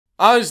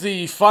As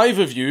the 5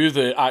 of you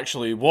that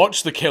actually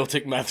watch the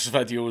Celtic Myths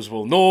videos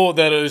will know,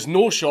 there is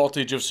no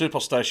shortage of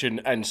superstition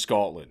in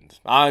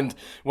Scotland. And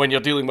when you're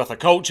dealing with a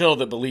culture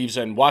that believes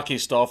in wacky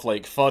stuff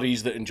like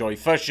furries that enjoy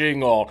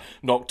fishing or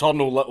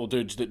nocturnal little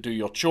dudes that do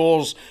your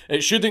chores,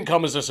 it shouldn't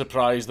come as a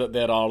surprise that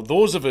there are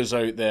those of us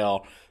out there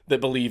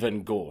that believe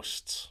in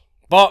ghosts.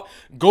 But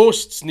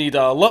ghosts need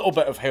a little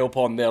bit of help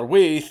on their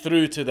way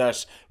through to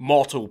this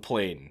mortal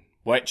plane,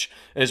 which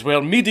is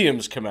where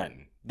mediums come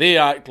in. They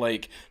act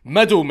like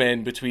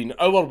middlemen between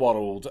our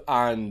world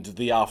and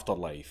the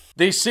afterlife.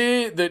 They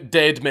say that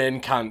dead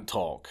men can't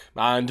talk,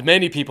 and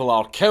many people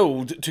are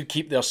killed to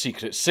keep their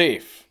secrets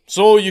safe.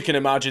 So you can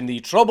imagine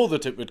the trouble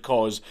that it would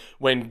cause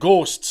when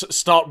ghosts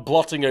start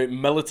blurting out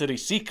military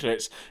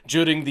secrets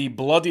during the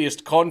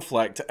bloodiest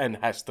conflict in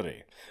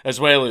history, as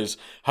well as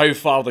how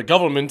far the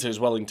government is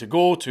willing to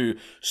go to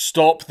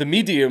stop the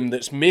medium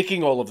that's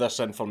making all of this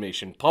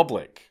information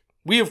public.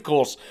 We, of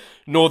course,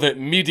 know that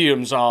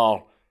mediums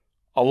are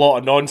a lot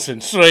of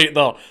nonsense, right?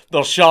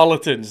 They're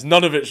charlatans,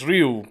 none of it's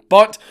real.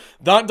 But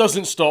that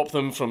doesn't stop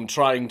them from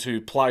trying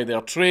to ply their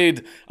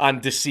trade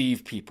and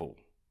deceive people.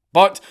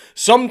 But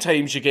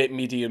sometimes you get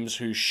mediums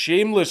who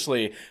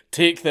shamelessly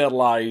take their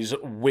lies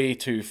way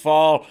too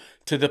far,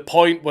 to the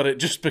point where it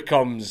just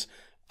becomes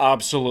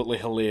absolutely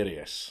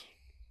hilarious.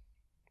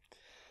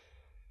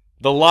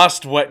 The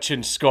last witch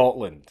in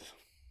Scotland.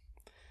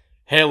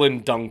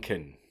 Helen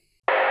Duncan.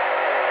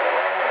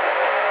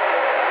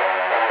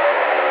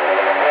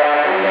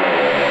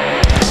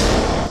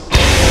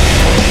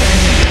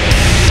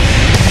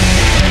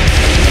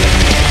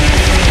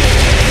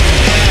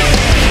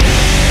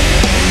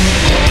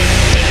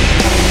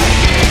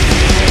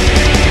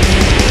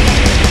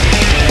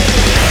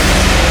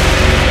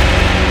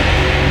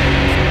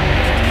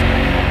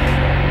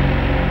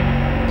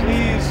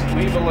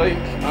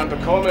 And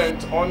a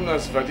comment on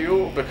this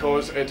video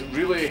because it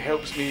really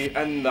helps me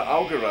in the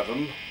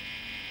algorithm.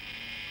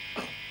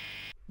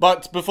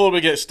 But before we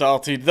get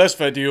started, this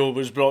video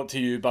was brought to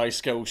you by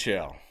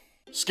Skillshare.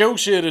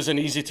 Skillshare is an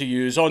easy to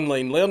use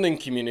online learning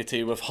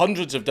community with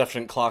hundreds of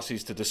different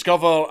classes to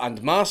discover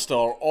and master,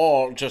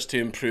 or just to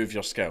improve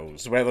your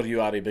skills. Whether you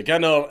are a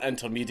beginner,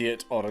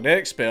 intermediate or an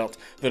expert,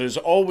 there is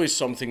always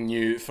something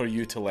new for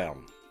you to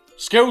learn.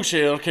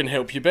 Skillshare can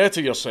help you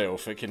better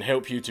yourself. It can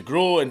help you to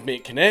grow and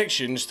make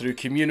connections through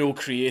communal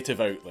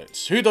creative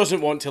outlets. Who doesn't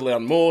want to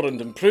learn more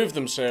and improve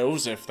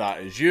themselves? If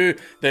that is you,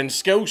 then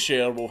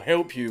Skillshare will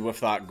help you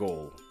with that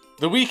goal.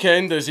 The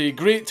weekend is a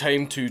great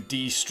time to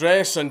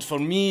de-stress, and for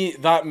me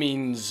that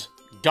means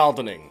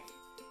gardening.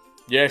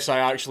 Yes, I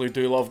actually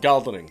do love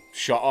gardening.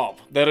 Shut up.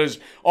 There is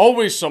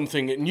always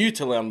something new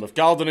to learn with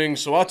gardening,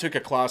 so I took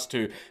a class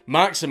to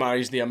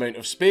maximise the amount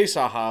of space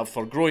I have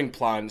for growing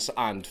plants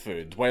and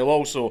food, while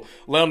also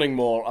learning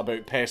more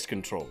about pest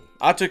control.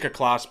 I took a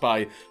class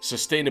by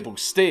Sustainable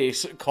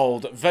Stace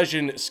called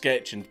Vision,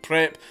 Sketch and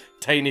Prep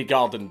Tiny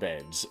Garden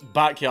Beds,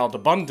 Backyard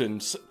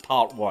Abundance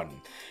Part 1.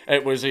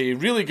 It was a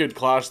really good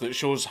class that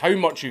shows how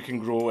much you can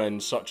grow in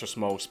such a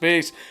small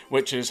space,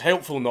 which is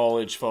helpful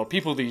knowledge for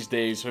people these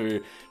days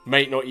who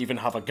might not even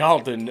have a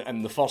garden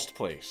in the first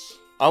place.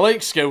 I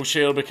like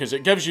Skillshare because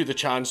it gives you the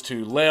chance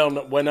to learn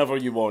whenever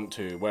you want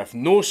to, with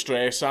no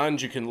stress,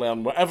 and you can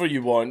learn whatever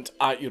you want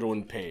at your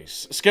own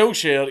pace.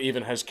 Skillshare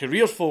even has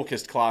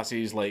career-focused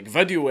classes like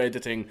video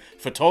editing,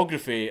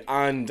 photography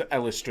and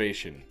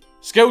illustration.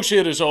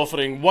 Skillshare is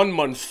offering 1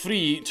 month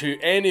free to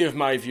any of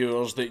my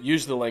viewers that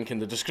use the link in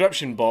the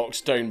description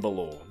box down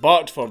below.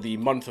 But for the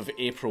month of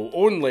April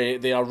only,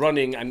 they are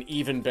running an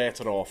even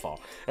better offer.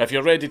 If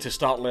you're ready to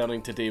start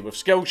learning today with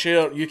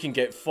Skillshare, you can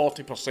get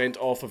 40%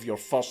 off of your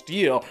first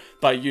year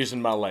by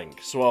using my link.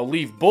 So I'll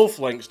leave both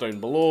links down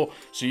below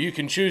so you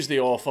can choose the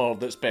offer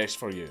that's best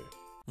for you.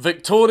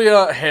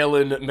 Victoria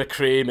Helen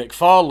McCrae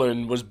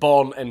McFarlane was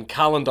born in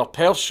Callander,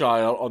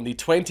 Perthshire on the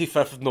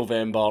 25th of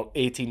November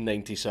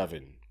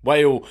 1897.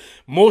 While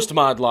most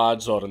mad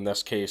lads, or in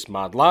this case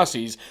mad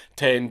lassies,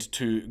 tend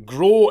to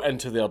grow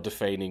into their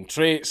defining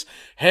traits,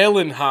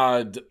 Helen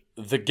had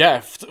the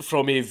gift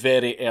from a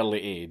very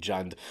early age,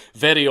 and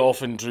very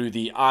often drew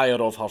the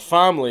ire of her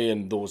family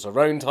and those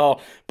around her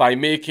by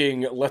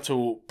making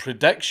little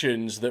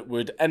predictions that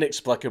would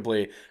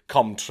inexplicably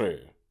come true.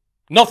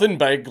 Nothing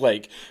big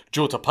like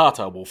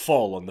Jotapata will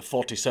fall on the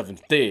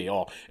 47th day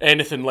or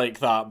anything like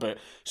that, but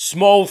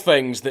small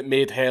things that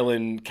made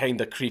Helen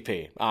kinda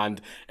creepy and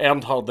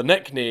earned her the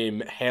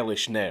nickname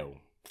Hellish Nell.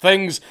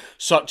 Things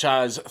such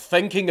as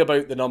thinking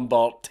about the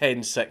number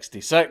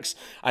 1066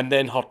 and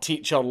then her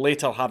teacher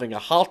later having a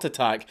heart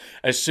attack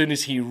as soon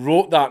as he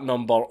wrote that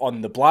number on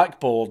the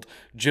blackboard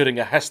during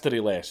a history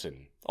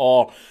lesson.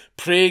 Or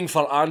praying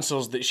for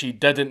answers that she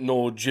didn't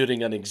know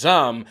during an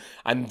exam,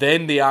 and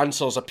then the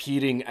answers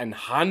appearing in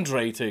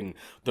handwriting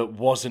that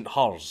wasn't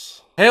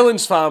hers.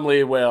 Helen's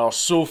family were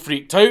so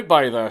freaked out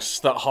by this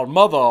that her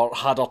mother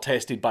had her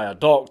tested by a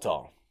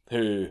doctor,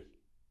 who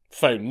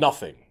found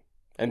nothing.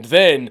 And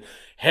then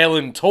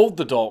Helen told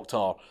the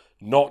doctor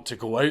not to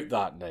go out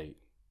that night.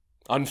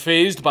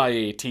 Unfazed by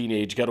a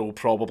teenage girl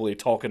probably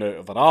talking out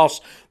of her arse,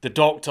 the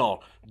doctor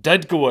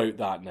did go out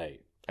that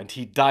night, and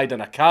he died in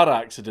a car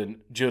accident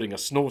during a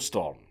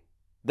snowstorm.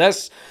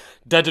 This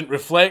didn't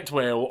reflect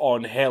well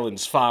on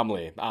Helen's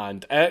family,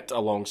 and it,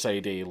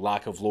 alongside a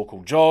lack of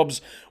local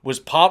jobs, was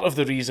part of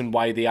the reason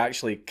why they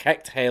actually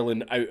kicked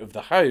Helen out of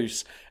the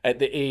house at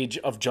the age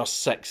of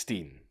just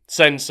 16.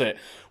 Since it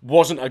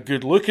wasn't a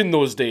good look in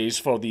those days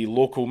for the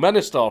local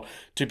minister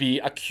to be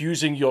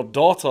accusing your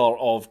daughter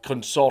of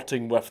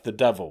consorting with the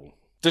devil.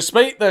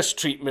 Despite this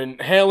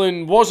treatment,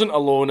 Helen wasn't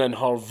alone in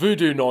her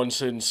voodoo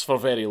nonsense for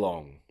very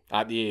long.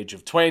 At the age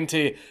of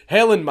 20,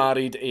 Helen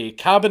married a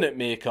cabinet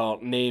maker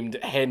named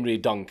Henry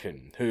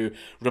Duncan, who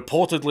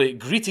reportedly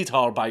greeted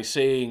her by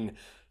saying,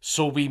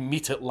 "So we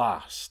meet at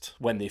last,"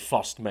 when they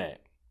first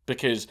met,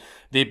 because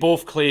they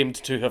both claimed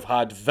to have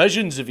had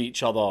visions of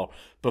each other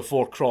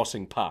before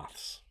crossing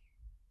paths.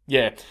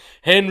 Yeah,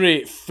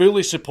 Henry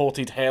fully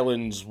supported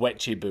Helen's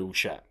witchy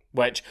bullshit,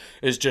 which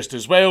is just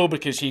as well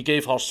because he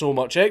gave her so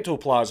much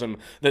ectoplasm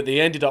that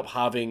they ended up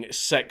having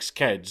 6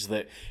 kids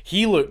that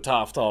he looked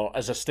after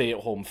as a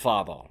stay-at-home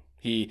father.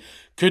 He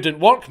couldn't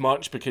work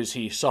much because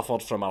he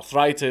suffered from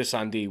arthritis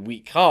and a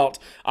weak heart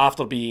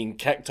after being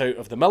kicked out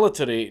of the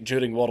military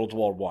during World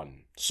War I.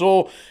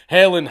 So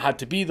Helen had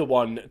to be the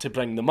one to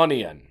bring the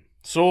money in.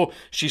 So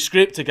she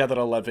scraped together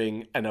a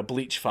living in a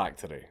bleach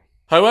factory.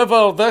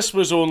 However, this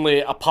was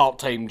only a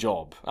part-time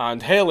job,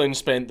 and Helen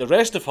spent the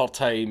rest of her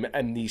time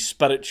in the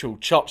spiritual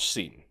church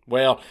scene,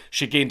 where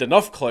she gained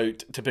enough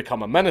clout to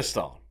become a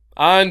minister.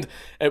 And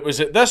it was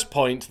at this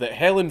point that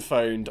Helen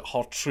found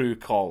her true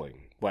calling.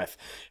 With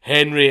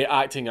Henry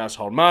acting as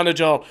her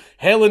manager,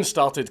 Helen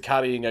started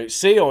carrying out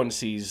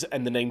séances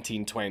in the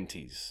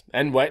 1920s,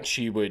 in which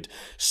she would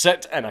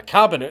sit in a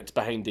cabinet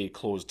behind a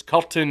closed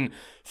curtain,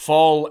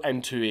 fall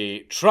into a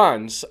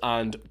trance,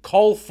 and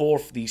call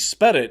forth the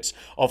spirits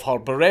of her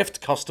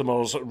bereft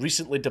customers'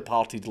 recently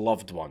departed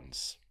loved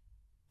ones.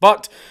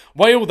 But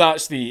while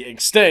that's the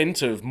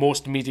extent of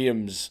most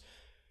mediums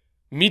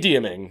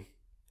mediuming,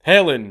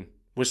 Helen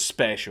was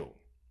special.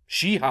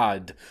 She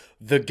had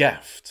the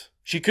gift.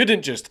 She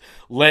couldn't just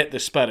let the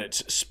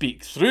spirits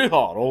speak through her.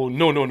 Oh,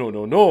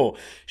 no.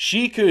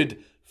 She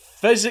could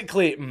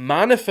physically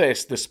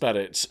manifest the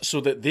spirits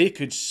so that they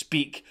could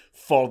speak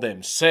for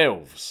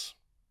themselves.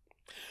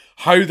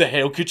 How the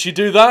hell could she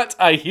do that,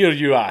 I hear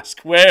you ask?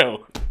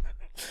 Well,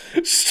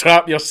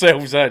 strap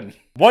yourselves in.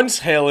 Once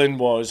Helen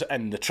was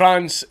in the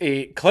trance,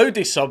 a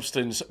cloudy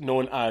substance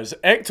known as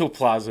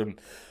ectoplasm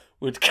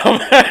would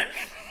come out.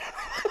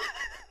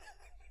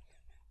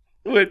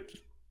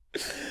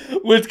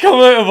 would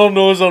come out of her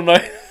nose or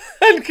mouth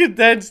and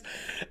condense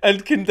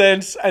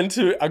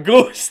into a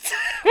ghost.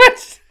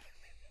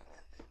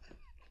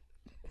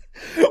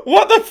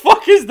 What the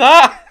fuck is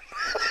that?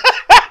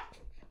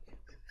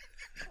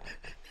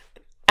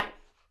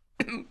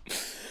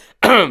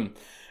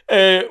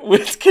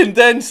 Would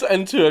condense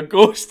into a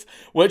ghost,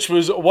 which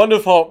was one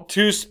of her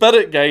 2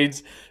 spirit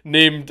guides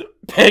named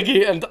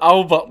Peggy and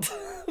Albert.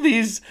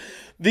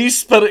 These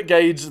spirit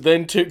guides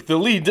then took the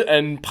lead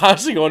in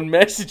passing on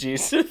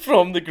messages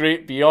from the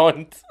great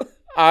beyond.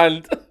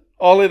 And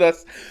all of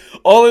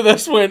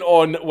this went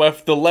on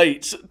with the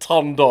lights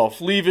turned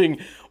off, leaving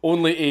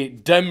only a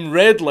dim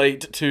red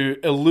light to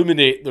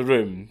illuminate the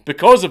room.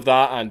 Because of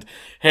that, and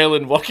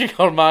Helen working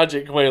her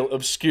magic while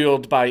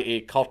obscured by a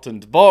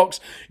curtained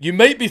box, you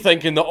might be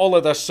thinking that all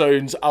of this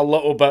sounds a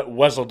little bit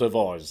Wizard of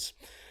Oz.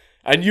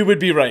 And you would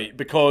be right,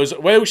 because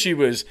while she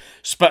was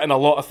spitting a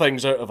lot of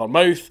things out of her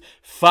mouth,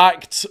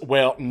 facts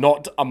were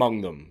not among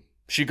them.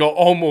 She got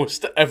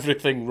almost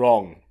everything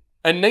wrong.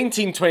 In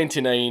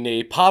 1929,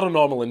 a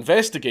paranormal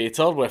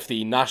investigator with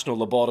the National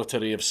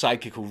Laboratory of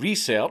Psychical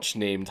Research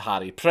named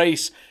Harry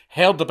Price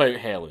heard about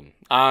Helen,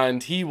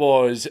 and he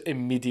was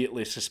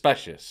immediately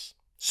suspicious.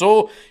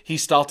 So he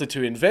started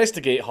to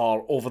investigate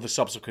her over the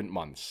subsequent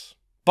months.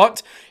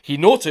 But he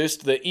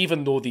noticed that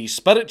even though the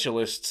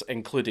spiritualists,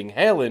 including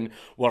Helen,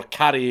 were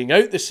carrying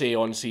out the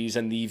séances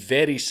in the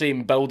very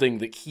same building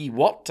that he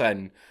worked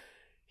in,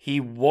 he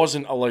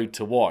wasn't allowed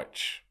to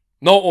watch.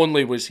 Not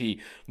only was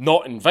he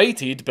not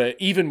invited, but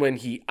even when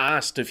he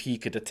asked if he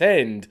could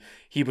attend,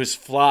 he was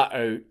flat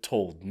out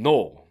told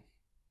no.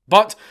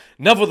 But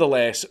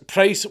nevertheless,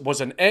 Price was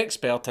an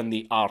expert in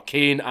the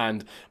arcane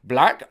and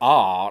black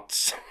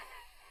arts.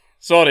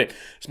 Sorry,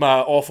 it's my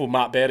awful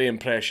Matt Berry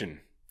impression.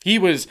 He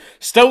was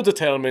still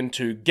determined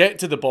to get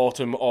to the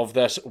bottom of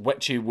this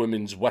witchy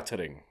woman's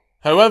wittering.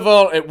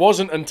 However, it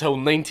wasn't until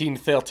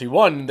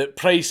 1931 that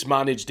Price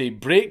managed a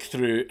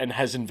breakthrough in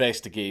his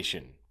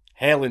investigation.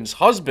 Helen's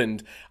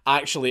husband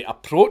actually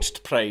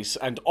approached Price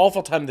and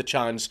offered him the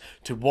chance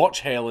to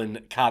watch Helen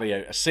carry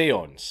out a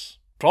séance,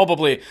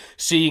 probably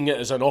seeing it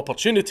as an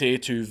opportunity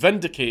to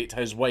vindicate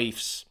his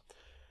wife's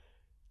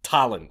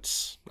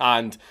talents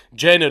and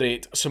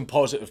generate some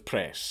positive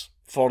press.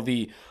 For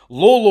the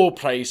low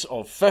price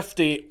of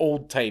 50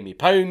 old-timey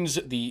pounds,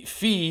 the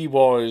fee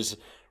was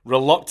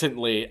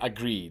reluctantly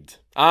agreed,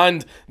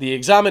 and the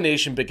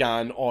examination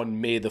began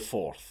on May the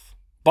 4th.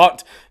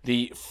 But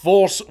the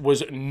force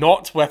was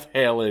not with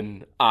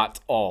Helen at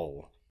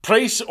all.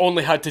 Price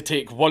only had to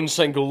take one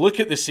single look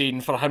at the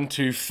scene for him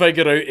to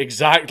figure out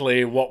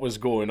exactly what was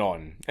going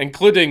on,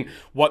 including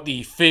what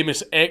the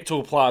famous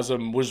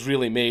ectoplasm was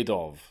really made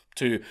of.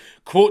 To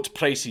quote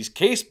Price's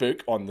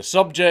casebook on the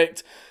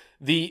subject,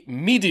 the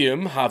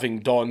medium having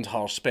donned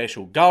her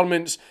special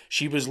garments,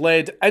 she was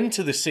led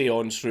into the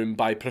seance room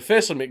by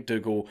Professor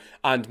McDougall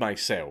and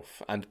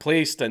myself, and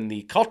placed in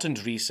the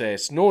curtained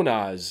recess known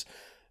as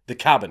the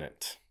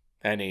cabinet.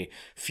 In a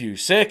few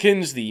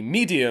seconds, the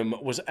medium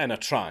was in a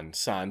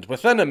trance, and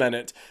within a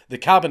minute, the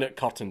cabinet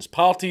curtains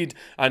parted,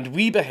 and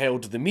we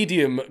beheld the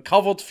medium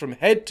covered from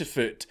head to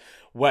foot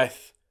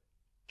with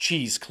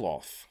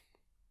cheesecloth.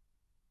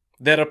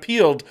 There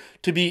appeared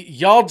to be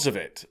yards of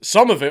it.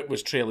 Some of it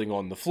was trailing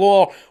on the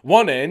floor,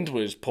 one end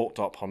was poked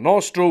up her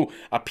nostril,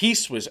 a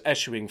piece was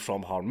issuing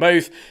from her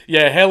mouth.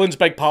 Yeah, Helen's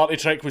big party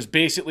trick was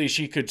basically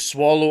she could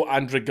swallow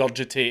and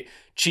regurgitate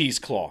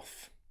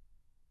cheesecloth.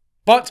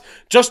 But,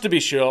 just to be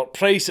sure,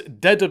 Price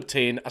did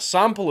obtain a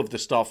sample of the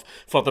stuff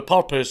for the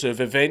purpose of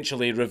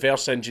eventually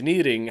reverse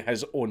engineering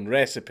his own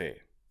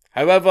recipe.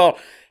 However,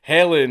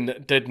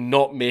 Helen did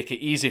not make it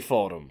easy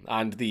for him,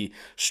 and the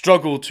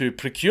struggle to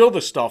procure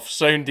the stuff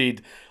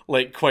sounded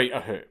like quite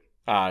a hoot.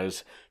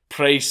 As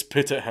Price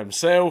put it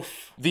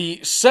himself,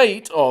 the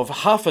sight of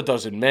half a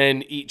dozen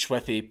men, each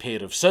with a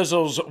pair of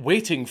scissors,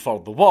 waiting for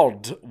the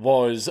word,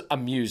 was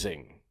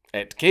amusing.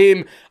 It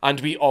came,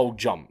 and we all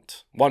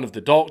jumped. One of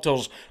the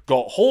doctors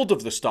got hold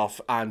of the stuff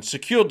and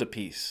secured the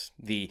piece.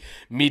 The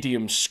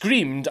medium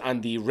screamed,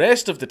 and the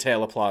rest of the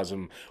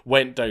teleplasm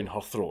went down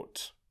her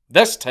throat.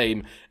 This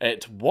time,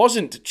 it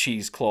wasn't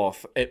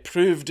cheesecloth, it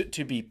proved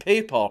to be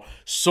paper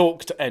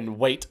soaked in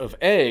white of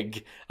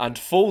egg and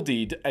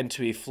folded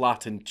into a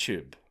flattened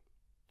tube.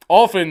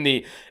 Often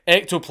the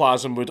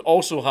ectoplasm would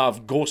also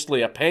have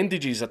ghostly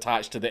appendages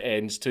attached to the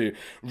ends to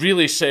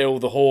really sell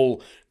the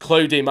whole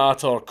cloudy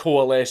matter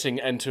coalescing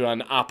into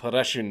an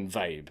apparition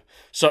vibe,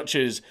 such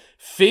as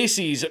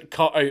faces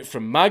cut out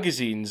from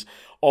magazines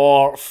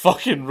or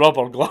fucking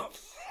rubber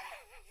gloves.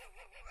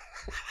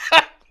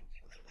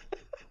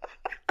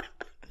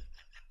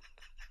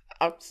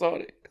 I'm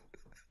sorry.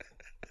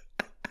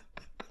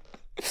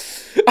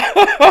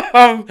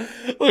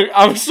 Look,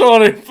 I'm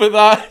sorry, but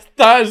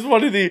that is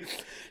one of the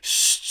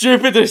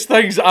stupidest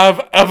things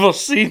I've ever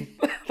seen.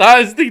 That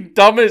is the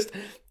dumbest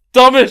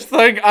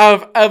thing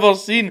I've ever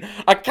seen.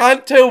 I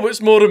can't tell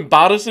what's more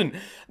embarrassing.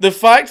 The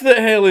fact that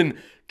Helen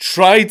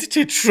tried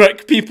to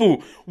trick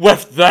people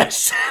with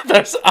this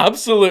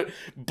absolute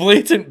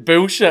blatant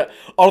bullshit,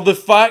 or the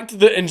fact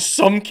that in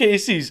some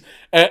cases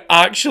it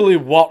actually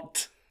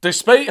worked.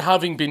 Despite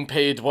having been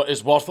paid what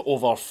is worth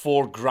over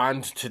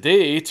 $4,000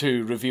 today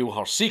to reveal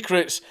her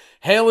secrets,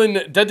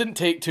 Helen didn't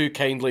take too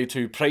kindly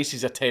to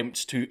Price's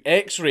attempts to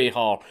x-ray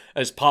her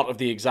as part of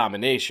the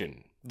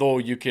examination, though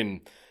you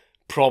can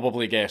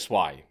probably guess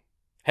why.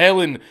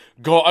 Helen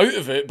got out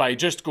of it by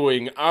just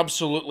going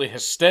absolutely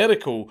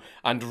hysterical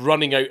and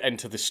running out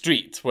into the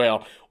street, where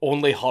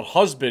only her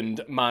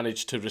husband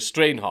managed to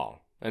restrain her.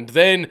 And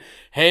then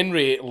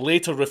Henry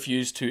later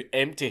refused to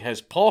empty his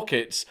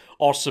pockets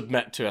or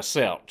submit to a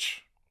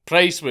search.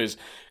 Price was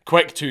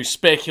quick to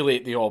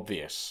speculate the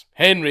obvious.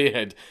 Henry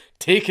had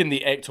taken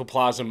the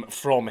ectoplasm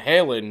from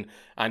Helen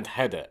and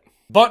hid it.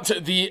 But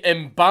the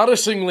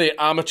embarrassingly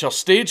amateur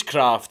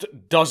stagecraft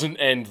doesn't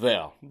end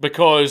there,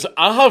 because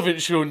I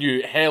haven't shown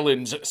you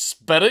Helen's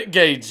spirit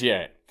guides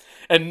yet.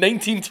 In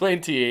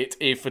 1928,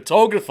 a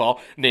photographer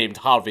named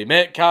Harvey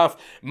Metcalf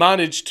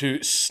managed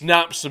to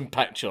snap some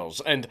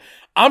pictures, and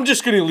I'm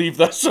just going to leave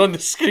this on the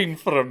screen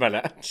for a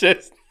minute.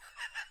 Just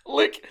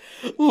look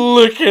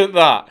at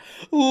that.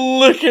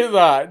 Look at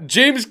that.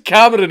 James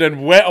Cameron and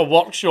Weta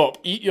Workshop,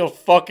 eat your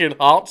fucking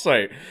hearts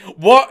out.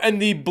 What in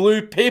the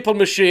blue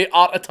papier-mâché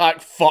Art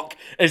Attack fuck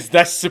is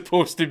this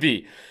supposed to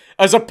be?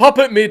 As a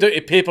puppet made out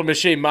of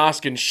papier-mâché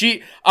mask and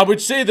sheet, I would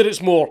say that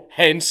it's more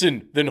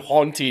Henson than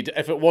haunted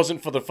if it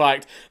wasn't for the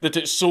fact that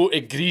it's so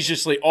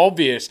egregiously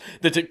obvious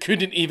that it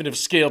couldn't even have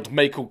scared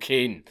Michael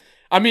Caine.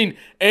 I mean,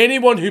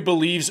 anyone who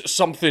believes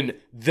something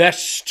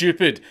this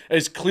stupid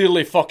is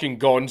clearly fucking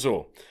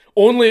gonzo.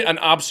 Only an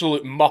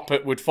absolute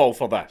muppet would fall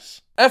for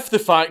this. If the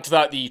fact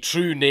that the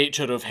true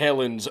nature of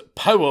Helen's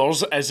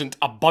powers isn't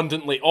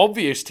abundantly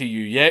obvious to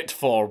you yet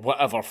for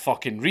whatever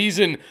fucking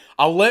reason,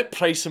 I'll let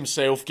Price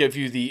himself give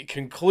you the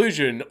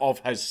conclusion of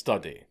his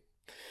study.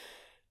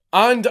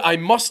 And I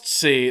must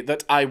say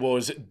that I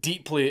was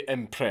deeply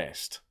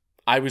impressed.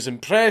 I was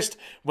impressed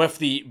with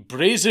the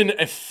brazen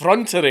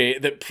effrontery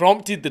that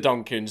prompted the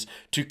Duncans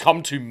to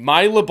come to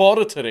my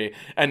laboratory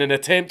in an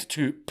attempt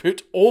to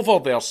put over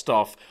their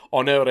stuff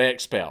on our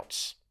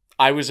experts.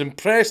 I was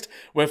impressed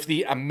with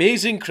the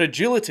amazing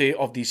credulity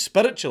of the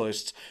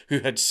spiritualists who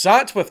had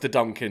sat with the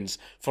Duncans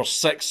for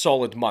 6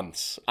 solid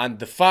months, and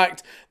the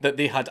fact that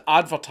they had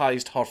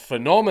advertised her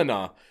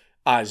phenomena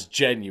as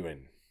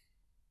genuine.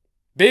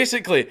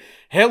 Basically,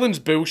 Helen's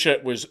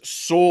bullshit was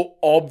so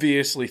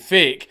obviously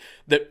fake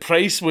that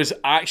Price was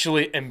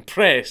actually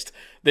impressed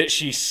that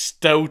she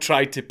still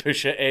tried to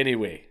push it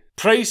anyway.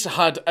 Price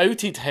had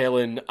outed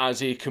Helen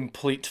as a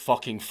complete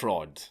fucking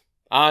fraud,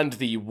 and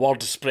the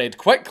word spread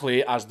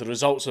quickly as the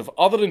results of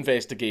other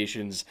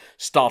investigations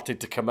started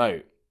to come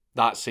out.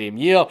 That same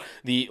year,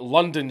 the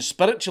London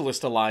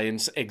Spiritualist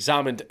Alliance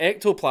examined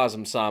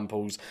ectoplasm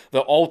samples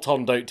that all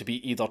turned out to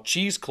be either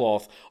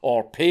cheesecloth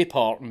or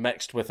paper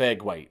mixed with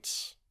egg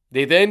whites.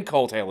 They then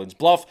called Helen's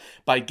bluff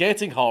by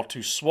getting her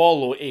to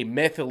swallow a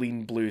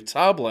methylene blue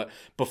tablet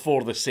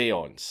before the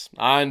séance,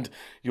 and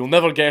you'll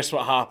never guess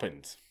what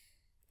happened.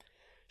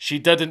 She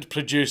didn't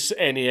produce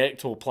any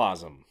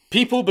ectoplasm.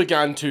 People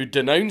began to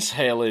denounce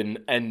Helen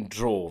in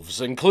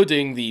droves,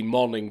 including the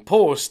Morning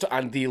Post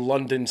and the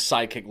London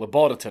Psychic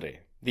Laboratory.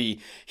 The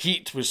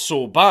heat was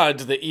so bad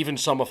that even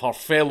some of her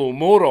fellow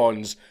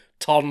morons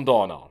turned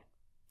on her.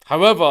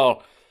 However,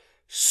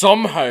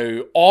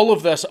 somehow, all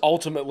of this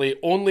ultimately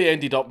only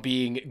ended up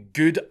being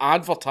good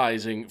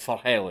advertising for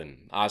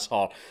Helen, as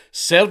her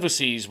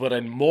services were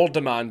in more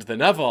demand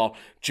than ever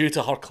due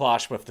to her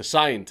clash with the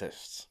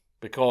scientists.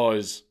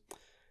 Because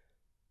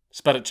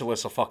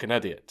spiritualists are fucking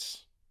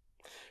idiots.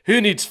 Who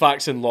needs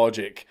facts and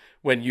logic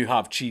when you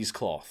have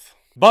cheesecloth?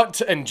 But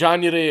in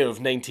January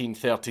of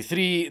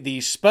 1933,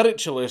 the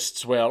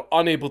spiritualists were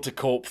unable to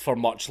cope for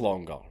much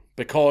longer,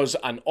 because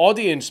an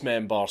audience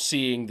member,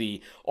 seeing the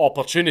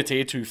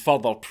opportunity to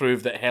further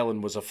prove that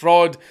Helen was a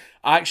fraud,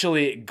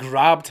 actually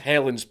grabbed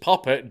Helen's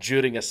puppet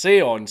during a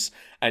séance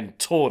and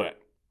tore it,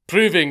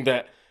 proving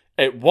that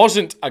it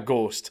wasn't a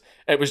ghost,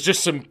 it was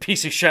just some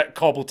piece of shit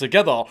cobbled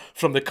together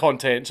from the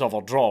contents of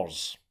her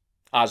drawers.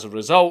 As a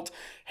result,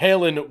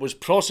 Helen was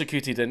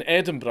prosecuted in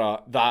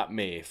Edinburgh that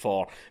May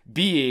for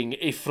being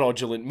a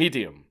fraudulent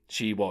medium.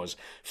 She was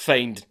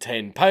fined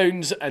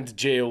 £10 and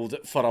jailed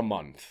for a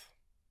month.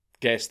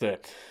 Guess the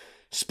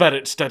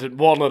spirits didn't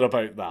warn her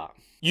about that.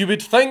 You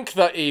would think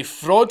that a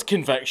fraud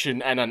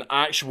conviction in an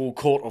actual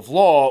court of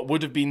law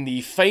would have been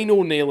the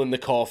final nail in the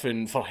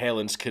coffin for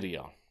Helen's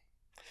career.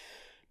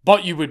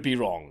 But you would be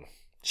wrong.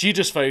 She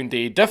just found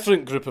a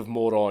different group of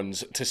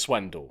morons to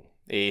swindle.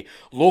 A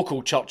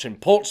local church in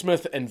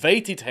Portsmouth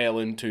invited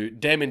Helen to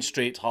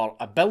demonstrate her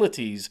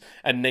abilities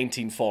in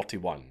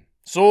 1941.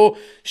 So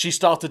she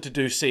started to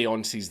do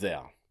séances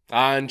there,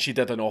 and she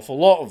did an awful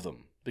lot of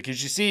them.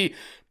 Because you see,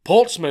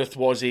 Portsmouth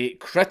was a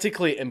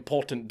critically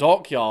important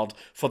dockyard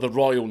for the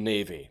Royal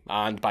Navy,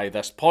 and by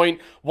this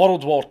point,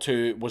 World War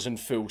II was in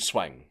full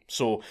swing.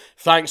 So,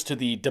 thanks to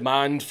the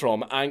demand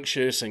from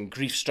anxious and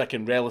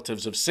grief-stricken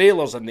relatives of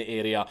sailors in the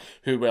area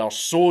who were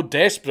so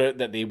desperate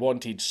that they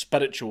wanted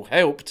spiritual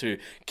help to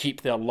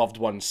keep their loved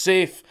ones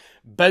safe,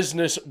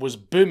 business was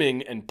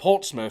booming in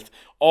Portsmouth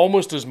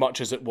almost as much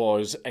as it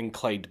was in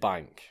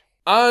Clydebank.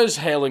 As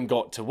Helen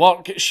got to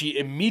work, she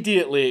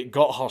immediately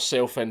got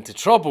herself into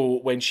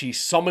trouble when she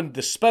summoned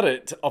the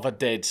spirit of a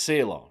dead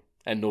sailor.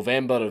 In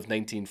November of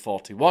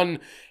 1941,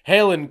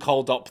 Helen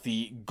called up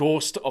the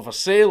ghost of a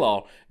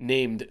sailor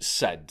named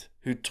Sid,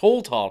 who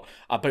told her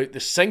about the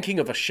sinking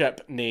of a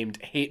ship named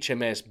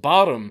HMS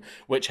Barham,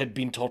 which had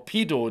been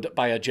torpedoed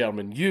by a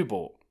German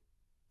U-boat.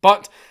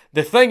 But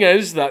the thing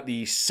is that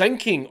the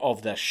sinking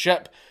of this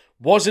ship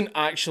wasn't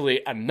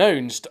actually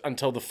announced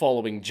until the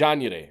following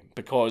January,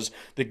 because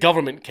the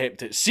government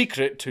kept it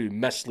secret to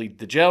mislead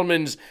the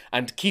Germans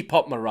and keep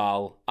up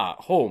morale at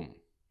home.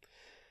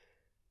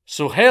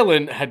 So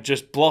Helen had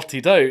just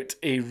blurted out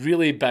a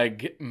really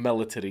big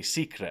military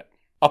secret.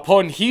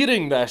 Upon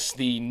hearing this,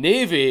 the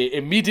Navy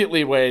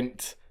immediately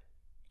went,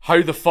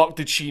 "How the fuck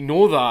did she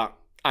know that?"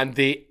 And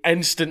they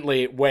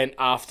instantly went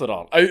after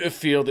her, out of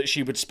fear that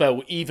she would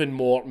spill even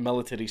more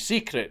military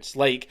secrets,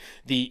 like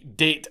the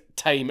date,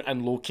 time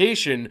and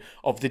location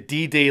of the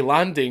D-Day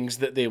landings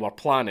that they were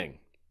planning.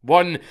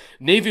 One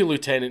Navy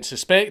lieutenant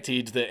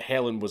suspected that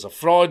Helen was a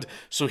fraud,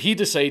 so he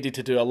decided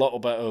to do a little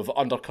bit of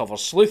undercover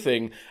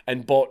sleuthing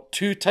and bought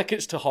 2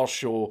 tickets to her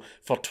show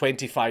for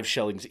 25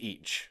 shillings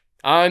each.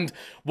 And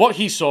what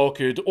he saw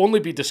could only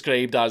be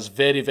described as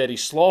very, very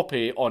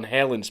sloppy on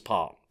Helen's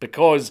part,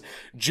 because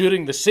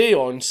during the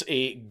séance,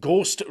 a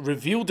ghost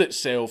revealed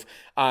itself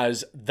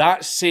as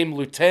that same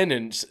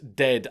lieutenant's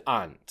dead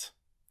aunt.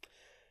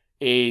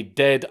 A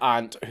dead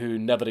aunt who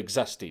never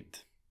existed.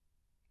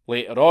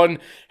 Later on,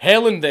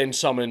 Helen then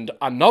summoned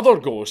another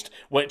ghost,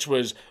 which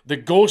was the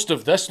ghost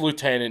of this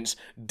lieutenant's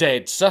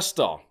dead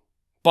sister.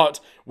 But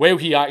while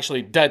he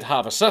actually did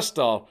have a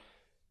sister,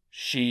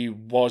 she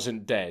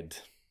wasn't dead.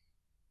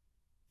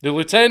 The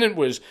lieutenant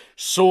was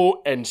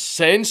so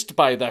incensed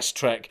by this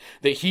trick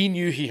that he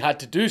knew he had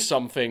to do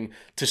something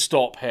to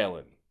stop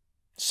Helen.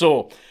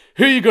 So,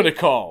 who are you going to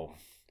call?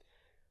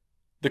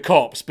 The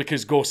cops,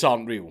 because ghosts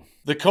aren't real.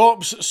 The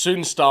cops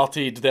soon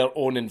started their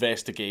own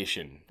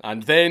investigation,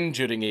 and then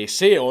during a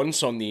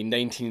séance on the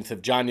 19th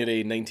of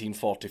January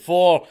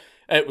 1944,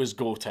 it was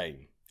go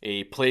time.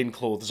 A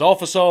plainclothes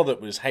officer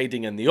that was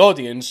hiding in the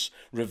audience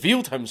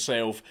revealed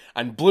himself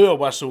and blew a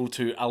whistle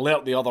to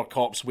alert the other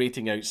cops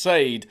waiting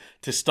outside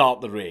to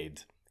start the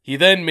raid. He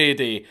then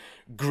made a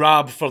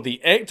grab for the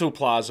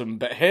ectoplasm,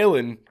 but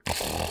Helen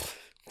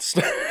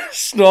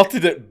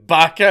snorted it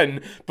back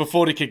in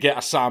before he could get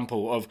a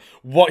sample of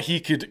what he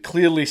could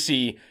clearly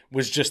see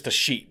was just a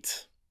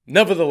sheet.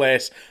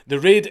 Nevertheless, the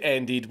raid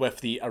ended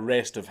with the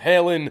arrest of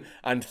Helen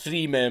and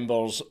 3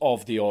 members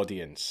of the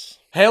audience.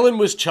 Helen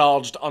was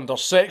charged under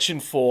Section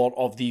 4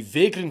 of the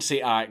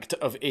Vagrancy Act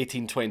of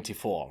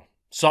 1824.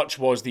 Such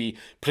was the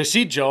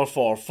procedure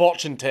for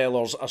fortune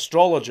tellers,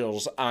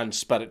 astrologers, and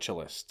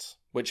spiritualists,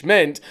 which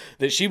meant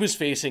that she was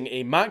facing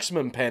a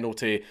maximum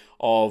penalty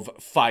of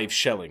 5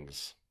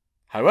 shillings.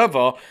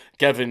 However,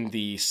 given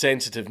the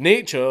sensitive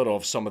nature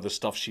of some of the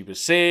stuff she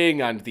was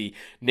saying and the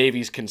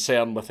Navy's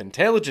concern with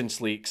intelligence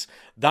leaks,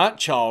 that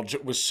charge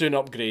was soon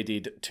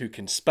upgraded to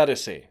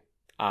conspiracy.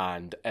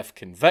 And if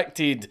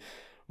convicted,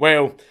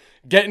 well,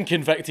 getting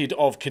convicted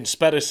of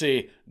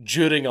conspiracy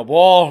during a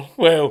war,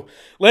 well,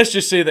 let's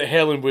just say that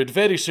Helen would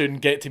very soon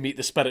get to meet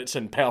the spirits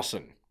in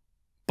person.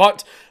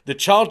 But the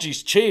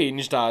charges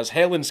changed as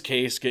Helen's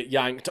case got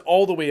yanked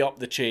all the way up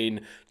the chain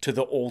to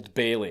the Old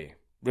Bailey,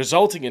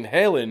 resulting in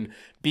Helen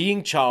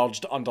being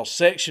charged under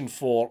Section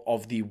 4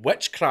 of the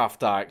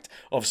Witchcraft Act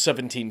of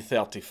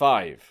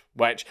 1735,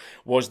 which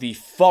was the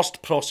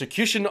first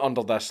prosecution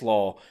under this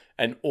law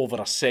in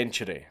over a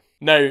century.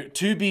 Now,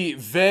 to be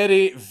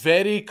very,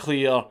 very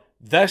clear,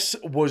 this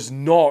was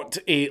not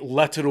a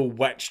literal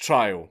witch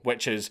trial,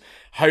 which is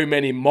how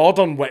many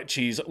modern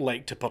witches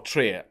like to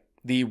portray it.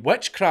 The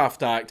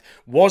Witchcraft Act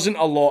wasn't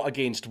a law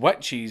against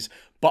witches,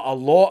 but a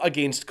law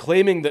against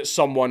claiming that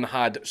someone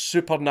had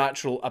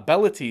supernatural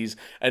abilities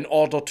in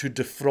order to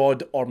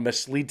defraud or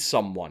mislead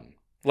someone.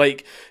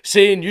 Like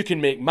saying you can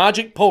make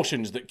magic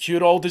potions that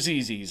cure all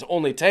diseases,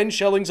 only 10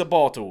 shillings a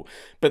bottle,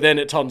 but then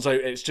it turns out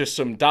it's just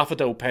some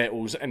daffodil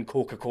petals and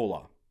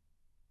Coca-Cola.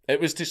 It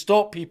was to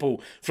stop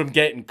people from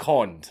getting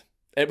conned.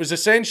 It was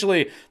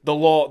essentially the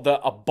law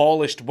that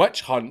abolished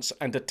witch hunts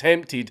and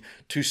attempted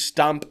to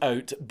stamp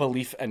out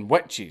belief in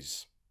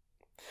witches.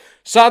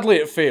 Sadly,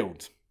 it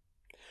failed.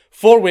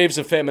 4 waves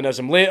of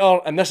feminism later,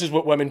 and this is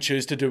what women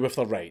choose to do with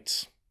their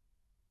rights.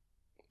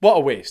 What a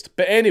waste.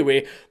 But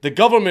anyway, the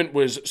government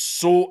was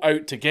so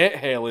out to get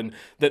Helen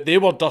that they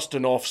were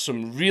dusting off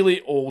some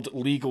really old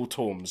legal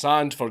tomes,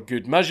 and for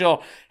good measure,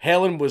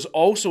 Helen was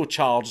also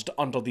charged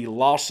under the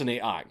Larceny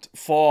Act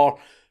for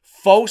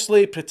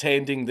falsely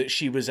pretending that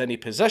she was in a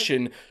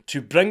position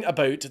to bring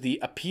about the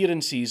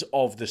appearances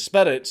of the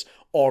spirits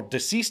or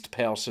deceased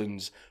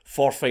persons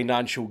for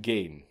financial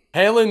gain.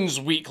 Helen's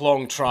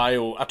week-long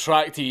trial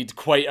attracted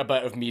quite a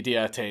bit of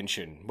media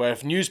attention,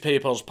 with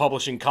newspapers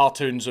publishing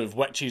cartoons of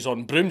witches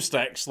on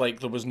broomsticks like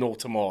there was no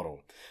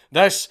tomorrow.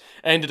 This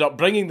ended up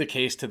bringing the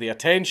case to the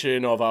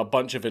attention of a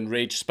bunch of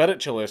enraged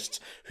spiritualists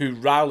who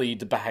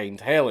rallied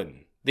behind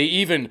Helen. They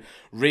even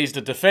raised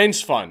a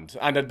defence fund,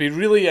 and I'd be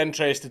really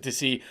interested to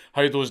see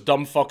how those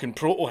dumb fucking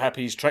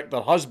proto-hippies tricked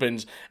their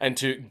husbands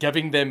into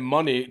giving them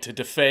money to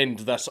defend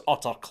this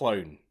utter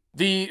clown.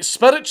 The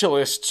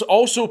spiritualists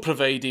also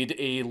provided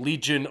a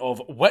legion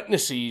of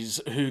witnesses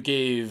who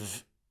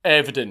gave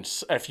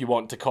evidence, if you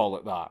want to call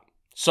it that,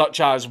 such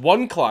as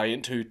one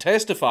client who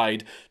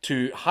testified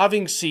to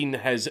having seen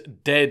his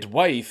dead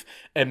wife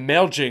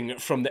emerging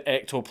from the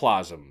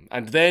ectoplasm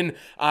and then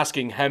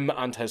asking him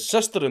and his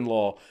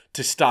sister-in-law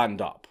to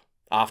stand up.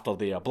 After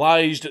they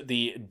obliged,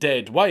 the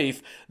dead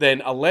wife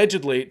then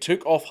allegedly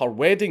took off her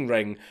wedding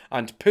ring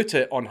and put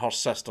it on her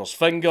sister's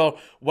finger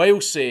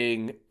while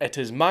saying, "It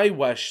is my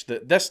wish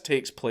that this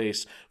takes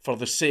place for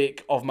the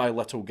sake of my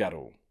little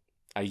girl."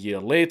 A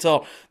year later,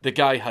 the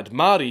guy had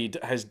married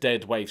his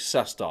dead wife's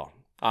sister,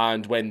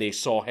 and when they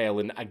saw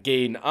Helen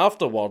again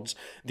afterwards,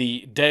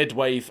 the dead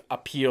wife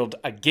appeared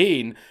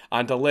again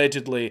and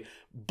allegedly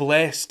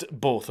blessed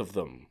both of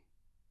them.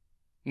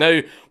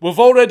 Now, we've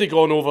already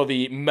gone over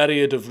the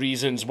myriad of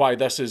reasons why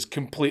this is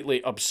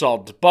completely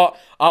absurd, but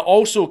I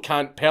also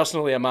can't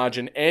personally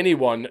imagine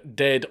anyone,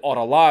 dead or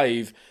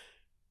alive,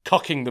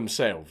 cucking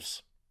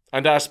themselves.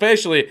 And I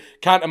especially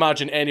can't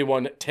imagine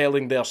anyone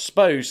telling their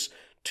spouse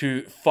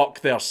to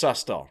fuck their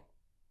sister.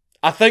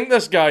 I think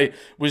this guy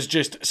was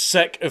just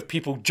sick of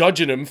people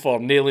judging him for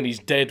nailing his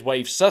dead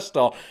wife's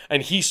sister,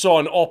 and he saw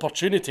an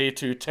opportunity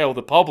to tell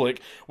the public,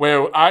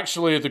 well,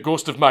 actually, the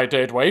ghost of my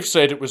dead wife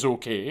said it was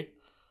okay.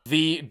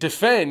 The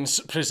defence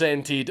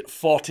presented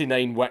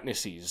 49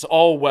 witnesses,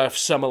 all with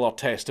similar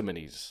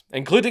testimonies,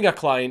 including a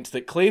client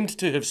that claimed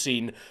to have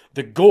seen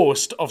the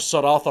ghost of Sir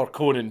Arthur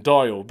Conan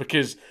Doyle,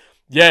 because,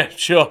 yeah,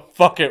 sure,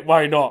 fuck it,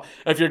 why not?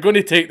 If you're going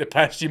to take the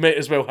piss, you might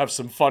as well have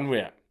some fun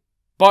with it.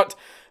 But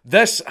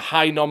this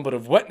high number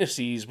of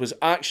witnesses was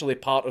actually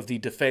part of the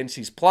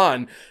defence's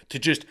plan to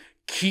just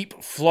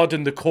keep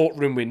flooding the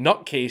courtroom with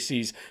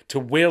nutcases to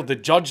wear the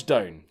judge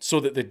down,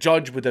 so that the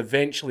judge would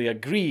eventually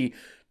agree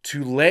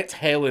to let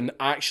Helen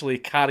actually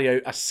carry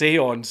out a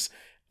séance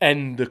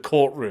in the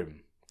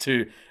courtroom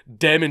to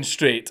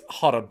demonstrate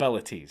her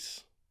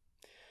abilities.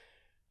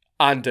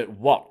 And it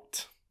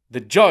worked.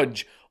 The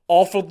judge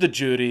offered the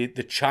jury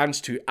the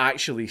chance to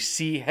actually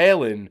see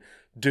Helen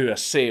do a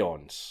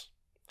séance.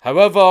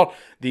 However,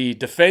 the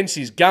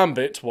defence's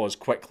gambit was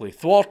quickly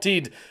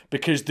thwarted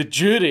because the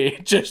jury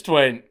just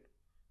went,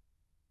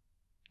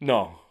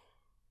 no.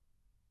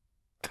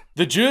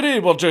 The jury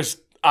were just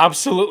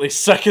absolutely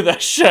sick of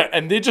this shit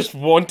and they just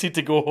wanted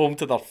to go home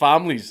to their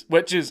families,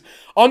 which is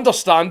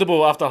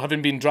understandable after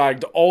having been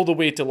dragged all the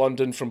way to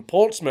London from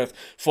Portsmouth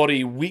for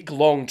a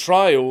week-long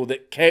trial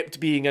that kept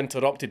being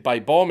interrupted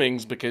by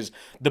bombings because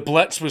the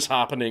Blitz was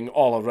happening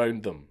all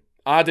around them.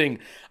 Adding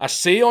a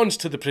séance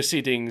to the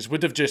proceedings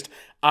would have just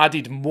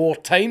added more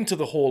time to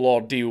the whole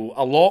ordeal,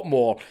 a lot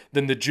more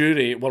than the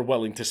jury were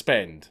willing to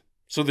spend.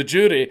 So the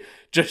jury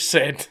just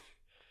said,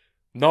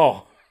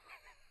 no.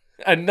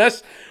 And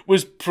this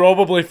was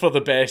probably for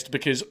the best,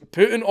 because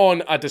putting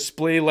on a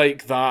display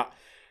like that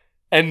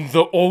in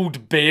the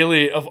Old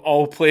Bailey of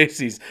all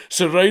places,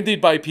 surrounded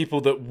by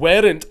people that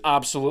weren't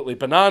absolutely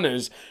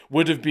bananas,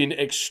 would have been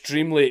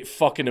extremely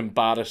fucking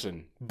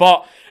embarrassing.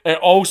 But it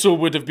also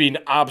would have been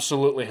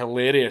absolutely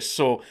hilarious,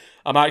 so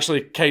I'm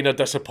actually kind of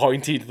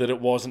disappointed that it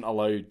wasn't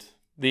allowed.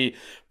 The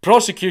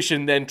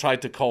prosecution then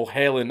tried to call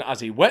Helen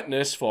as a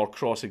witness for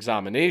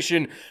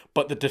cross-examination,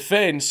 but the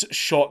defence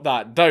shot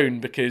that down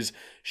because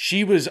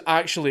she was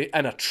actually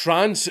in a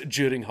trance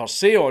during her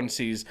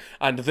séances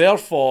and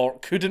therefore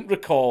couldn't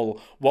recall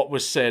what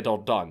was said or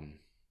done.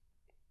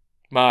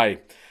 My,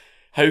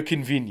 how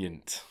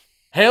convenient.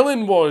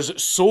 Helen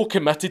was so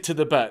committed to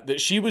the bit that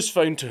she was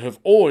found to have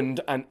owned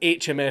an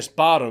HMS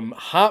Barham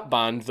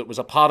hatband that was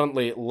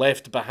apparently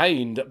left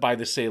behind by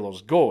the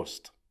sailor's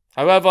ghost.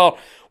 However,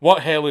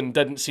 what Helen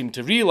didn't seem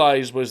to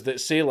realise was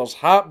that sailors'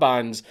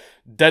 hatbands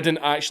didn't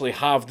actually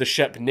have the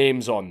ship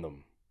names on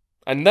them.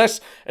 And this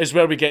is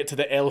where we get to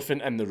the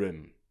elephant in the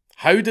room.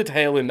 How did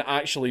Helen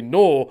actually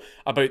know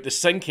about the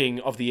sinking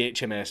of the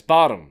HMS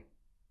Barham?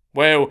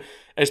 Well,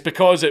 it's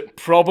because it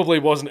probably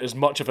wasn't as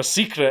much of a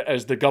secret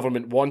as the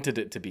government wanted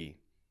it to be.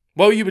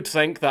 Well, you would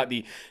think that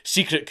the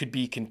secret could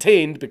be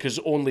contained because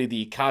only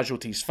the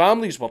casualties'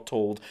 families were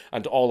told,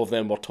 and all of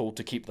them were told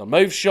to keep their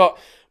mouths shut,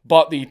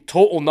 but the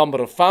total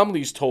number of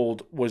families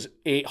told was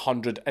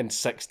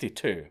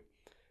 862.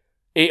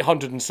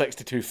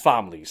 862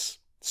 families.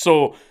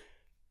 So,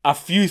 a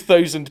few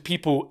thousand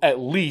people at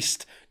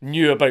least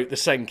knew about the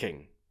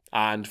sinking.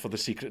 And for the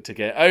secret to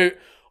get out,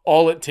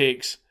 all it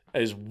takes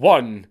is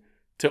one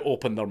to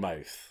open their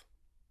mouth.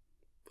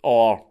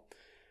 Or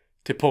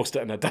to post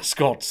it in a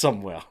Discord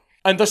somewhere.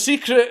 And a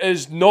secret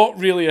is not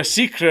really a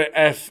secret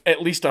if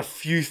at least a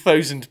few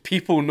thousand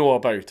people know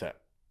about it.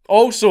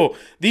 Also,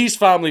 these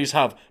families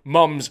have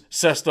mums,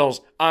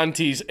 sisters,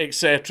 aunties,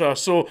 etc.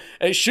 So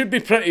it should be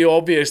pretty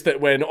obvious that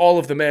when all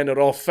of the men are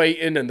off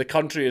fighting and the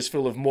country is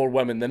full of more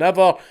women than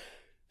ever,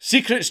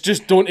 secrets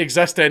just don't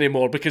exist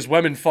anymore because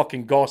women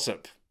fucking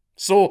gossip.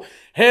 So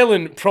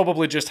Helen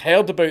probably just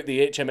heard about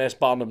the HMS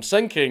Barnum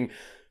sinking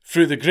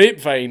through the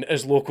grapevine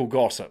as local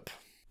gossip.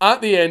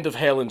 At the end of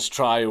Helen's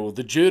trial,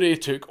 the jury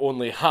took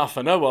only half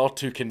an hour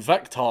to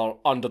convict her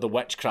under the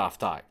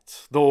Witchcraft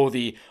Act, though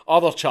the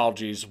other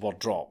charges were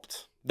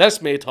dropped.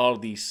 This made her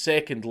the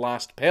second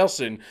last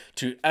person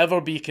to ever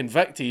be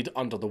convicted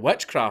under the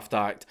Witchcraft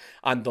Act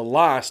and the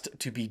last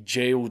to be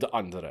jailed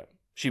under it.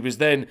 She was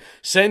then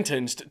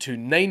sentenced to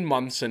 9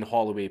 months in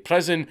Holloway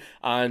Prison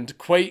and,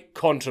 quite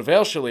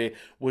controversially,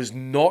 was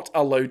not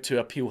allowed to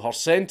appeal her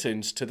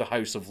sentence to the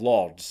House of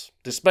Lords.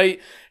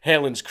 Despite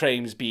Helen's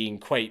crimes being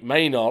quite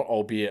minor,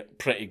 albeit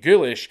pretty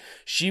ghoulish,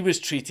 she was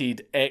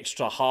treated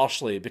extra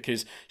harshly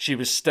because she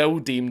was still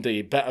deemed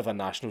a bit of a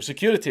national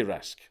security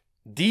risk.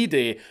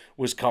 D-Day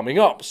was coming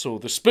up, so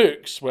the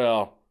spooks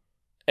were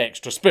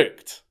extra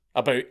spooked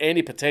about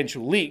any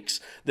potential leaks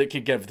that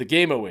could give the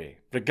game away,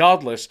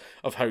 regardless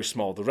of how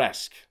small the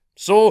risk.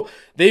 So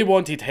they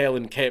wanted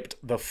Helen kept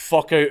the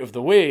fuck out of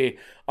the way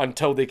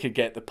until they could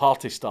get the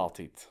party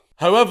started.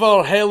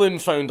 However, Helen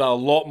found a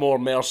lot more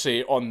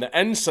mercy on the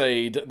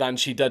inside than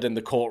she did in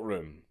the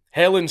courtroom.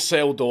 Helen's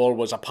cell door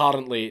was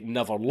apparently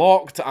never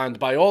locked, and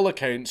by all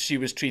accounts she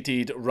was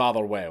treated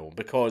rather well,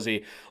 because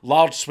a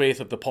large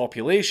swathe of the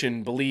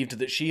population believed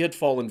that she had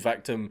fallen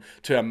victim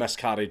to a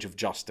miscarriage of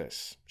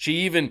justice. She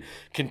even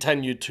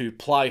continued to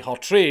ply her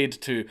trade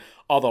to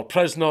other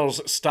prisoners,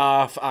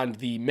 staff, and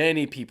the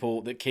many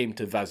people that came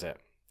to visit,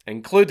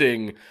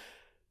 including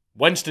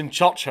Winston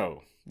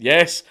Churchill.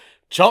 Yes,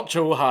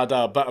 Churchill had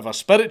a bit of a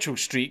spiritual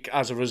streak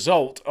as a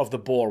result of the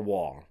Boer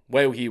War.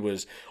 While he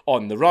was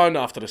on the run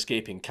after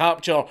escaping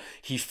capture,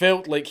 he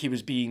felt like he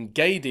was being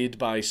guided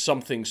by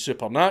something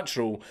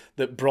supernatural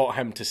that brought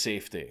him to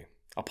safety.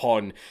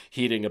 Upon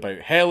hearing about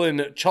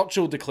Helen,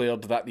 Churchill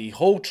declared that the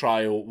whole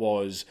trial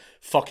was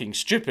fucking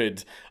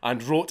stupid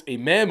and wrote a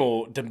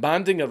memo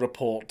demanding a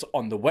report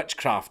on the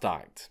Witchcraft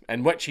Act,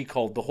 in which he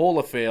called the whole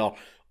affair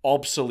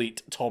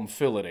obsolete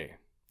tomfoolery.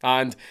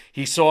 And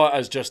he saw it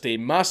as just a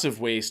massive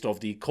waste of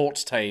the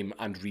court's time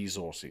and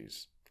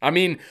resources. I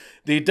mean,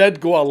 they did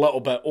go a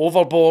little bit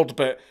overboard,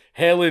 but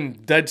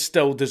Helen did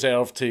still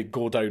deserve to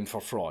go down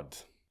for fraud.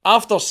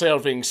 After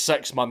serving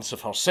 6 months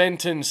of her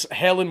sentence,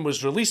 Helen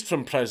was released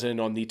from prison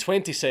on the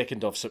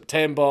 22nd of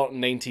September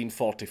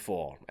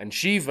 1944, and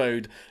she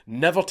vowed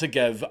never to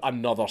give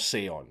another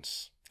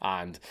séance.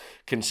 And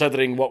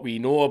considering what we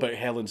know about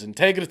Helen's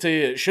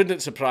integrity, it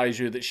shouldn't surprise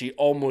you that she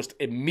almost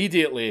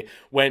immediately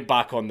went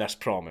back on this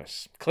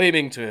promise,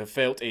 claiming to have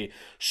felt a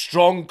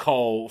strong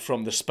call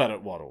from the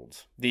spirit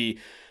world. The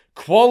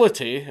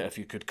quality, if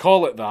you could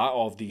call it that,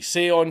 of the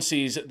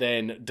seances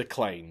then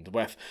declined,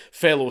 with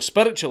fellow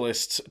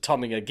spiritualists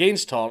turning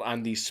against her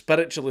and the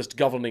spiritualist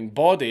governing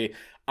body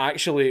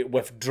actually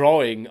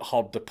withdrawing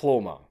her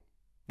diploma.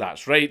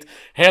 That's right,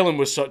 Helen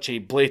was such a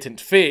blatant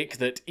fake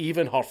that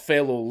even her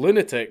fellow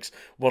lunatics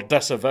were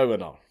disavowing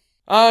her.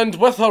 And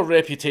with her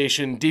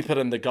reputation deeper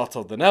in the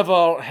gutter than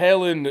ever,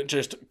 Helen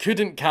just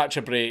couldn't catch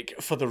a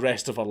break for the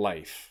rest of her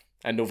life.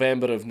 In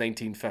November of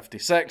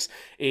 1956,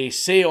 a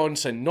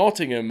séance in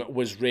Nottingham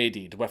was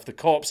raided, with the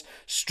cops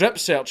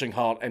strip-searching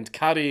her and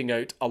carrying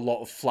out a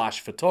lot of flash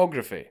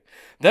photography.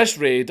 This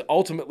raid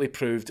ultimately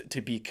proved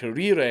to be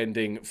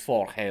career-ending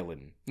for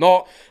Helen.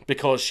 Not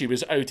because she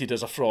was outed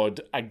as a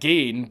fraud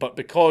again, but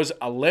because,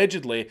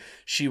 allegedly,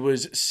 she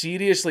was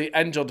seriously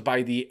injured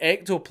by the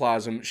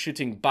ectoplasm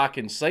shooting back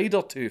inside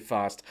her too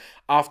fast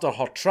after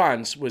her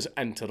trance was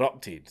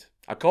interrupted.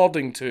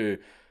 According to,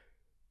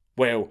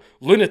 well,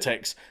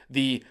 lunatics,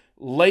 the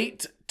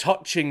light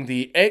touching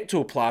the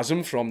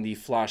ectoplasm from the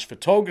flash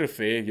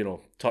photography,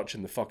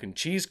 touching the fucking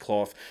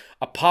cheesecloth,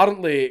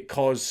 apparently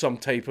caused some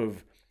type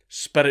of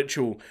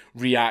spiritual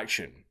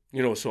reaction.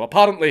 So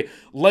apparently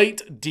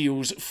light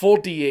deals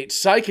 4d8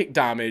 psychic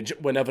damage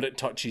whenever it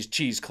touches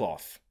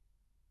cheesecloth.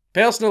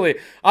 Personally,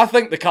 I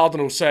think the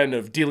cardinal sin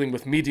of dealing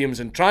with mediums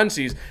and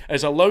trances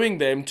is allowing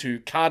them to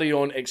carry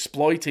on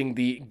exploiting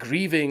the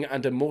grieving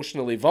and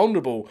emotionally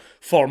vulnerable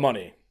for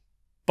money.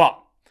 But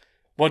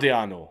what do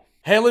I know?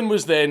 Helen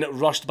was then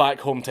rushed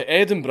back home to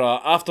Edinburgh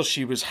after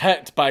she was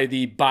hit by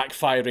the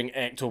backfiring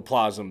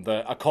ectoplasm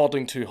that,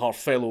 according to her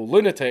fellow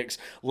lunatics,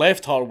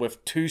 left her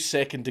with 2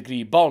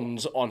 second-degree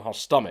burns on her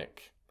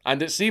stomach.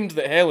 And it seemed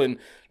that Helen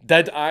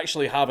did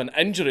actually have an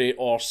injury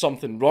or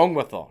something wrong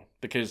with her,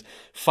 because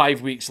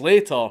 5 weeks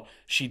later,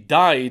 she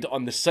died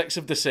on the 6th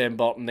of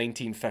December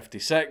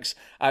 1956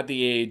 at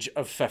the age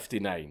of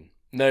 59.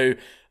 Now,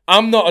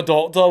 I'm not a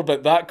doctor,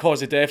 but that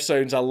cause of death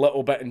sounds a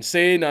little bit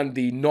insane, and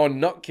the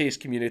non-nutcase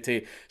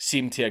community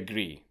seem to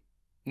agree.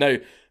 Now,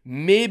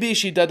 maybe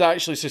she did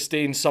actually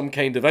sustain some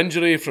kind of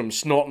injury from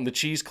snorting the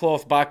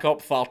cheesecloth back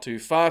up far too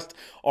fast,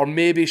 or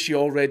maybe she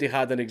already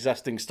had an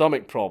existing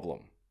stomach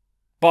problem.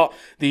 But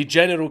the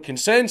general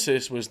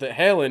consensus was that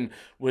Helen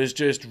was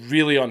just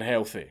really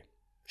unhealthy.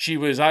 She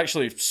was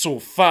actually so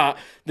fat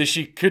that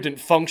she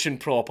couldn't function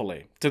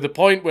properly, to the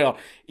point where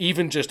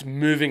even just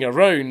moving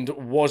around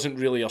wasn't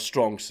really a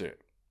strong suit.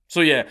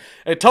 So yeah,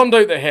 it turned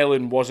out that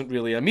Helen wasn't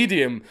really a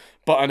medium,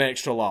 but an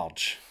extra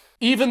large.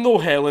 Even though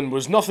Helen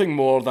was nothing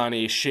more than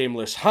a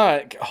shameless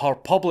hack, her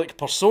public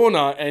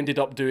persona ended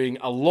up doing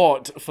a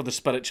lot for the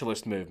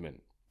spiritualist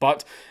movement.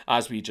 But,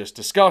 as we just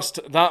discussed,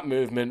 that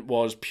movement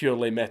was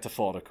purely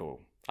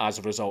metaphorical. As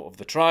a result of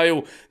the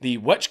trial, the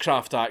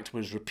Witchcraft Act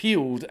was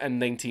repealed in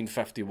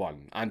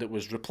 1951, and it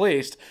was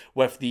replaced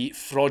with the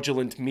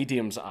Fraudulent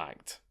Mediums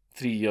Act.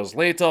 3 years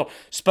later,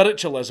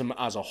 spiritualism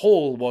as a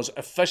whole was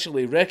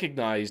officially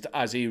recognised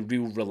as a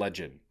real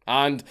religion,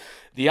 and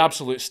the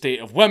absolute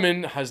state of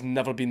women has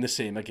never been the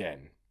same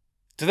again.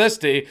 To this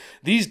day,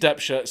 these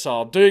dipshits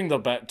are doing their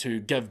bit to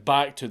give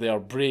back to their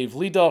brave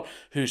leader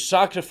who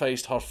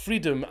sacrificed her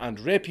freedom and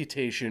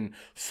reputation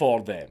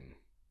for them.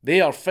 They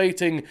are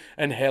fighting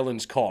in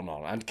Helen's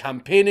corner and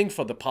campaigning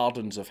for the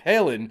pardons of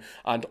Helen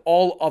and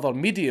all other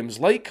mediums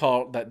like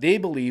her that they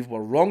believe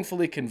were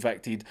wrongfully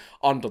convicted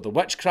under the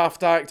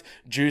Witchcraft Act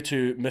due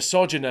to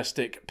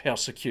misogynistic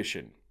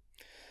persecution.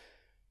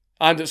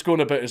 And it's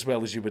going about as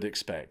well as you would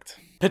expect.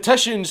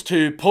 Petitions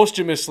to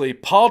posthumously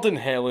pardon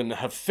Helen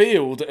have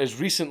failed as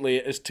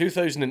recently as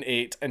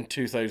 2008 and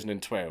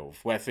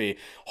 2012, with a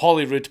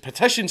Holyrood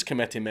Petitions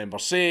Committee member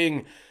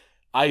saying,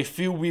 "I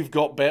feel we've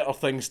got better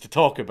things to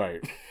talk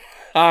about."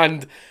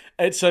 And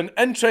it's an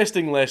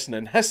interesting lesson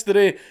in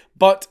history,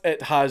 but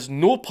it has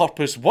no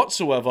purpose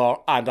whatsoever,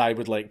 and I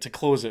would like to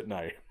close it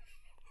now.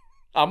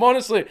 I'm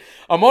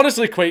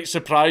honestly quite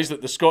surprised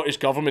that the Scottish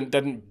Government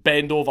didn't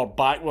bend over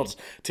backwards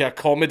to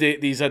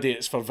accommodate these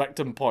idiots for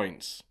victim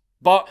points.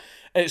 But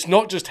it's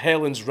not just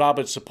Helen's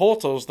rabid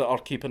supporters that are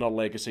keeping her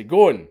legacy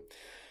going.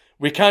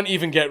 We can't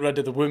even get rid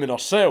of the woman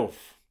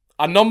herself.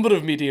 A number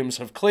of mediums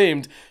have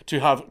claimed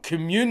to have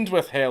communed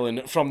with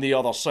Helen from the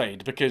other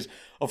side, because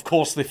of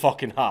course they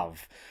fucking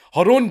have.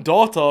 Her own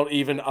daughter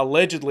even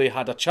allegedly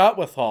had a chat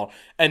with her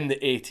in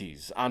the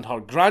 80s, and her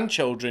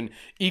grandchildren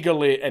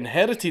eagerly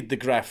inherited the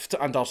grift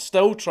and are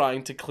still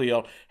trying to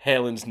clear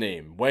Helen's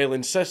name, while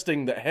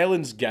insisting that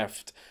Helen's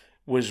gift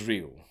was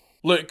real.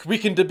 Look, we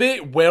can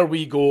debate where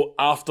we go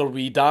after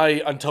we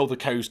die until the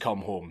cows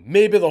come home.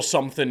 Maybe there's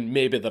something,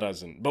 maybe there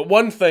isn't. But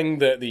one thing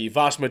that the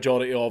vast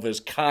majority of us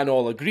can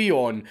all agree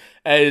on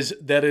is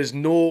there is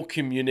no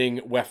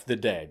communing with the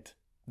dead.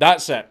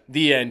 That's it.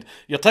 The end.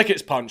 Your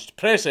ticket's punched.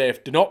 Press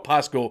F. Do not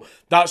pass go.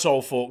 That's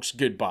all, folks.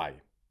 Goodbye.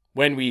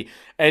 When we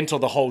enter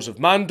the halls of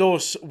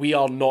Mandos, we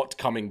are not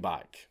coming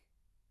back.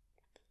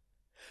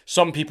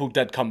 Some people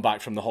did come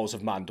back from the halls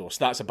of Mandos,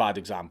 that's a bad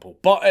example.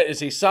 But it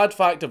is a sad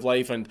fact of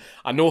life, and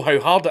I know how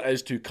hard it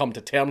is to come to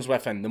terms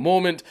with in the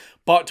moment,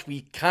 but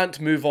we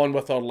can't move on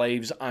with our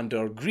lives and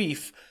our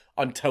grief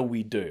until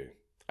we do.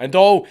 And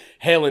all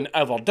Helen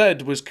ever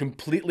did was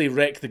completely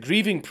wreck the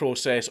grieving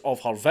process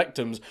of her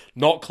victims,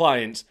 not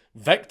clients,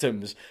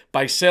 victims,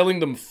 by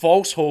selling them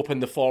false hope in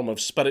the form of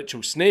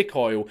spiritual snake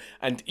oil,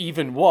 and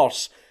even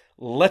worse,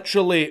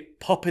 literally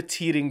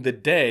puppeteering the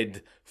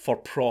dead for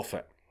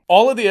profit.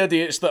 All of the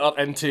idiots that are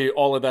into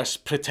all of this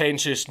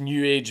pretentious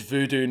new age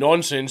voodoo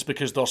nonsense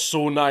because they're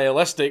so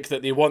nihilistic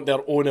that they want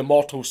their own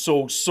immortal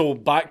souls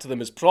sold back to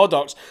them as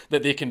products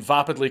that they can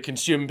vapidly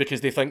consume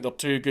because they think they're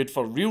too good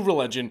for real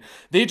religion,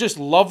 they just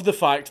love the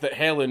fact that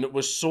Helen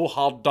was so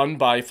hard done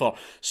by for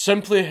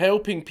simply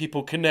helping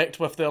people connect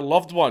with their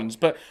loved ones,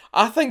 but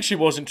I think she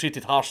wasn't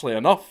treated harshly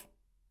enough.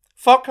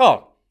 Fuck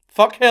her.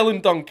 Fuck Helen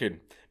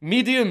Duncan.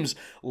 Mediums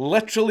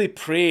literally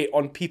prey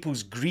on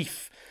people's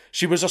grief.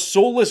 She was a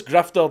soulless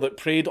grifter that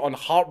preyed on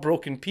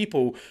heartbroken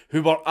people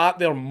who were at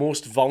their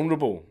most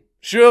vulnerable.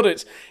 Sure,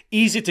 it's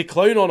easy to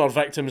clown on our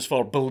victims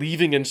for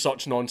believing in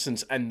such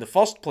nonsense in the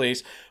first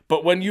place,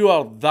 but when you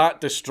are that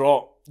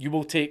distraught, you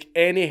will take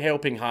any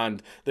helping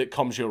hand that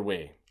comes your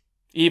way.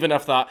 Even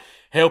if that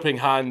helping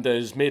hand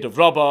is made of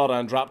rubber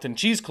and wrapped in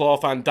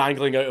cheesecloth and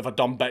dangling out of a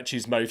dumb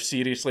bitch's mouth.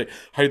 Seriously,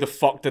 how the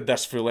fuck did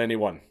this fool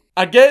anyone?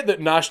 I get that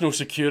national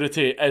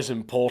security is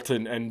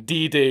important and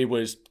D-Day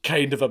was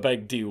kind of a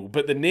big deal,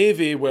 but the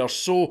Navy were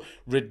so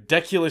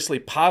ridiculously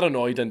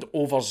paranoid and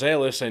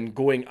overzealous in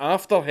going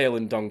after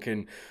Helen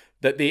Duncan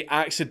that they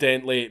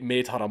accidentally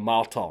made her a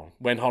martyr,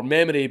 when her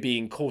memory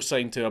being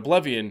co-signed to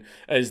oblivion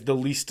is the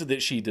least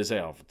that she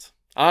deserved.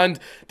 And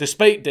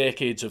despite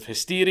decades of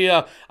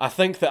hysteria, I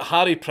think that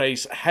Harry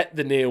Price hit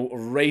the nail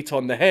right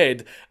on the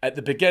head at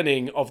the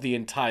beginning of the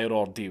entire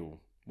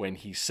ordeal, when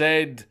he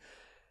said,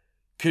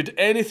 "Could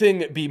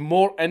anything be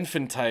more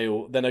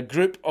infantile than a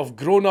group of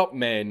grown-up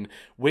men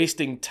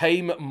wasting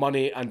time,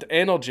 money and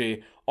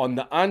energy on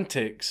the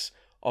antics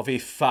of a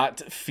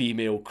fat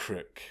female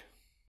crook?"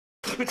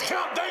 It's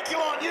Count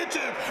Dankula on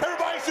YouTube!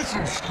 Everybody just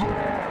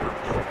subscribe!